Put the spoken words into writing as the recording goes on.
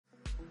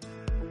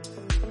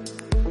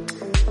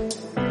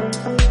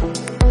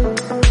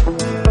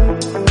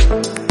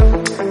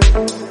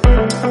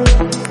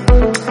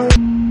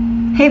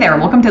there,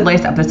 welcome to the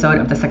latest episode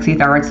of the Sexy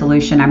Thyroid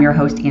Solution. I'm your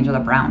host, Angela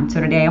Brown. So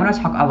today I want to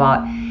talk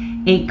about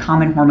 8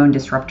 common hormone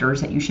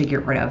disruptors that you should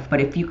get rid of. But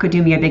if you could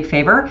do me a big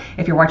favor,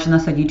 if you're watching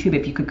this on YouTube,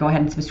 if you could go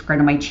ahead and subscribe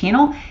to my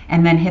channel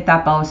and then hit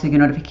that bell so you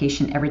get a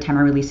notification every time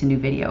I release a new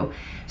video.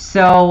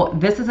 So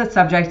this is a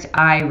subject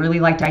I really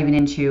like diving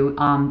into.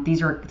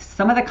 These are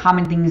some of the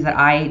common things that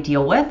I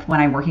deal with when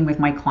I'm working with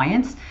my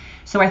clients.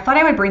 So I thought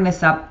I would bring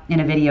this up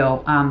in a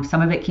video.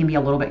 Some of it can be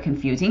a little bit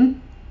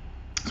confusing.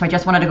 So I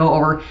just wanted to go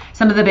over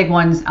some of the big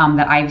ones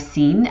that I've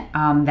seen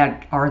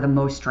that are the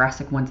most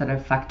drastic ones that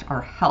affect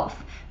our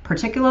health,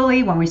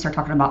 particularly when we start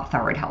talking about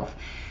thyroid health.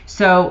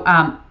 So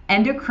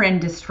endocrine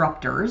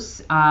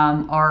disruptors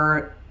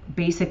are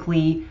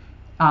basically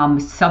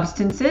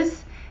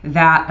substances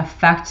that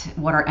affect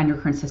what our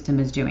endocrine system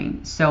is doing.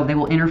 So they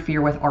will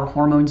interfere with our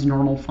hormones'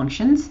 normal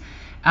functions.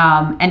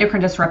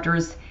 Endocrine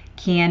disruptors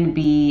can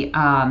be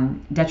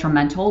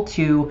detrimental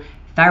to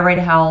thyroid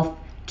health,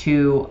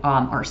 to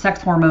our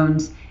sex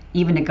hormones,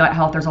 even to gut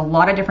health. There's a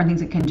lot of different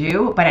things it can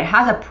do, but it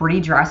has a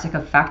pretty drastic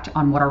effect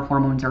on what our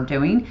hormones are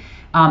doing,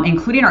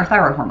 including our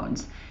thyroid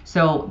hormones.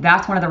 So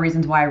that's one of the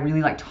reasons why I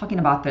really like talking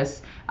about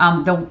this.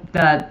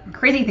 The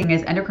crazy thing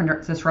is endocrine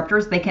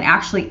disruptors, they can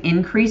actually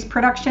increase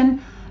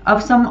production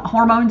of some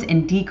hormones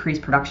and decrease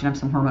production of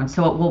some hormones.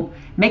 So it will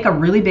make a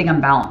really big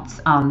imbalance,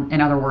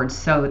 in other words.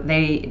 So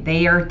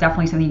they are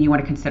definitely something you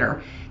want to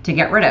consider to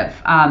get rid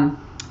of.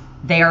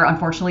 They are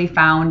unfortunately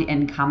found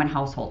in common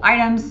household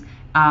items,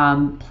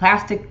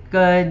 plastic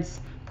goods,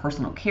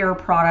 personal care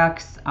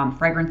products,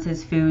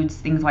 fragrances, foods,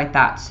 things like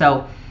that.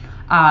 So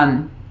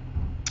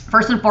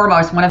first and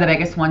foremost, one of the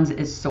biggest ones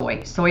is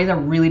soy. Soy is a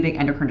really big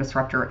endocrine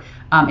disruptor.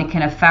 It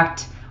can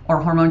affect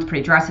our hormones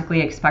pretty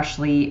drastically,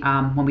 especially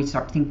when we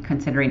start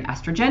considering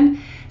estrogen.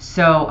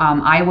 So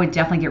I would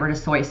definitely get rid of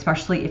soy,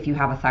 especially if you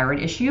have a thyroid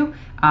issue.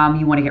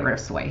 You want to get rid of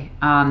soy.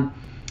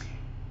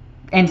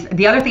 And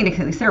the other thing to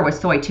consider with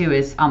soy too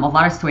is a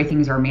lot of soy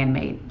things are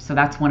man-made. So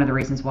that's one of the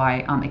reasons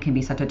why it can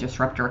be such a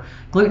disruptor.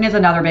 Gluten is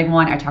another big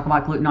one. I talk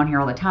about gluten on here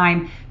all the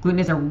time. Gluten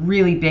is a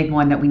really big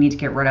one that we need to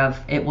get rid of.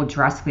 It will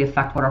drastically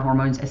affect what our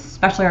hormones,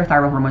 especially our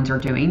thyroid hormones, are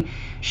doing.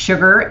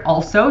 Sugar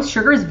also.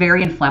 Sugar is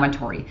very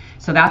inflammatory.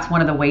 So that's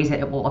one of the ways that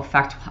it will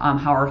affect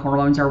how our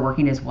hormones are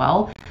working as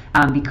well,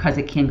 because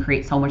it can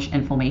create so much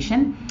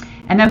inflammation.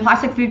 And then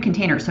plastic food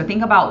containers. So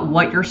think about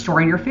what you're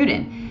storing your food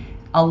in.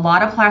 A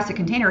lot of plastic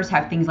containers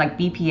have things like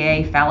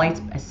BPA, phthalates,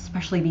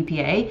 especially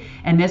BPA,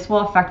 and this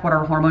will affect what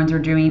our hormones are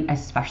doing,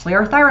 especially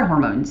our thyroid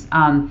hormones.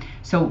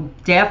 So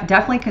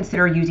definitely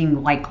consider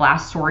using like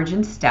glass storage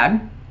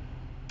instead.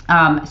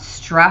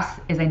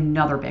 Stress is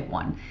another big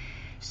one.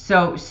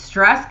 So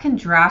stress can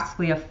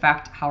drastically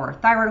affect how our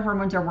thyroid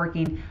hormones are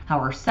working, how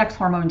our sex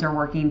hormones are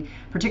working.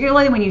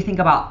 Particularly when you think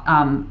about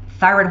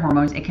thyroid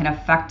hormones, it can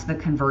affect the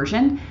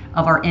conversion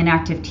of our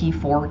inactive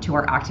T4 to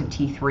our active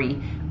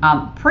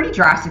T3 pretty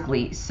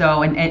drastically.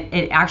 So, and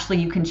it actually,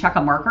 you can check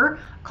a marker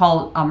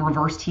called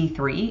reverse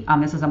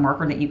T3. This is a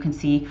marker that you can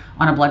see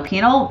on a blood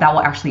panel that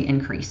will actually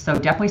increase. So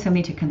definitely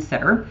something to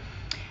consider.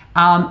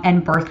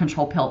 And birth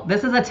control pill.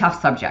 This is a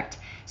tough subject.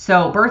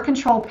 So birth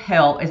control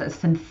pill is a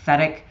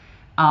synthetic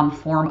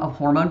form of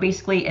hormone.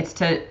 Basically, it's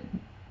to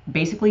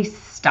basically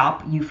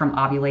stop you from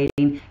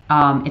ovulating.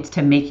 It's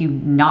to make you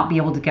not be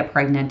able to get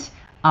pregnant.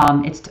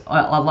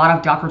 A lot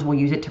of doctors will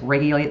use it to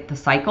regulate the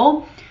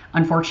cycle.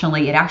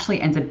 Unfortunately, it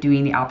actually ends up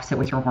doing the opposite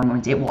with your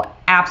hormones. It will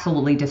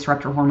absolutely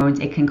disrupt your hormones.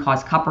 It can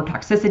cause copper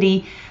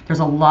toxicity. There's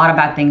a lot of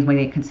bad things when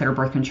they consider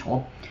birth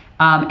control.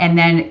 And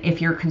then if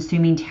you're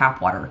consuming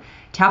tap water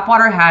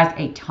has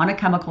a ton of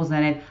chemicals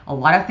in it, a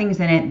lot of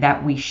things in it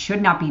that we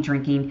should not be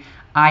drinking.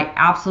 I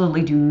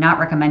absolutely do not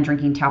recommend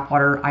drinking tap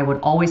water. I would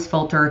always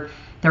filter.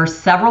 There are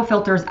several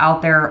filters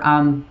out there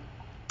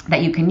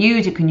that you can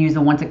use. You can use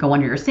the ones that go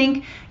under your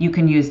sink. You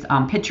can use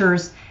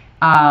pitchers.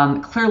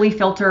 Clearly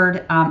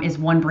Filtered is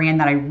one brand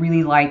that I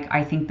really like.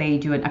 I think they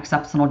do an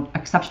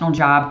exceptional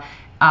job.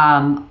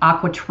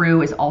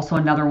 AquaTrue is also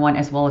another one,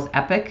 as well as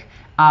Epic.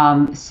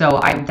 So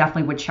I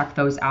definitely would check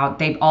those out.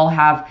 They all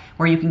have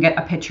where you can get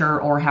a pitcher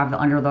or have the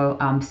under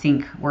the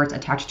sink where it's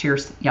attached to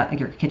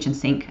your kitchen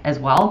sink as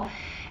well.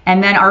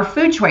 And then our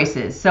food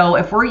choices. So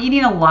if we're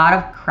eating a lot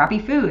of crappy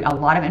food, a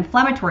lot of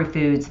inflammatory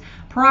foods,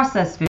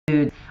 processed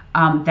food,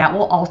 that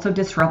will also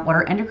disrupt what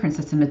our endocrine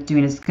system is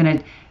doing. It's going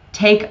to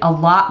take a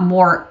lot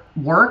more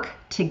work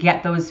to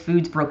get those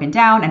foods broken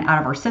down and out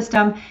of our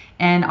system,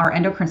 and our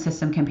endocrine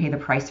system can pay the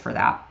price for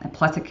that. And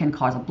plus it can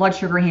cause blood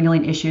sugar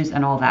handling issues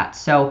and all that.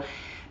 So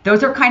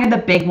those are kind of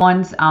the big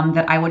ones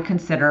that I would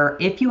consider.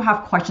 If you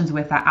have questions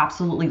with that,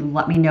 absolutely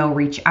let me know,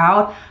 reach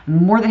out.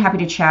 I'm more than happy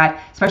to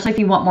chat, especially if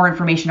you want more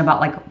information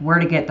about like where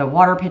to get the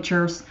water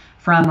pitchers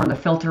from or the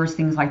filters,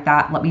 things like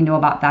that. Let me know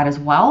about that as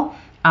well.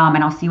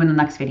 And I'll see you in the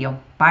next video.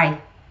 Bye.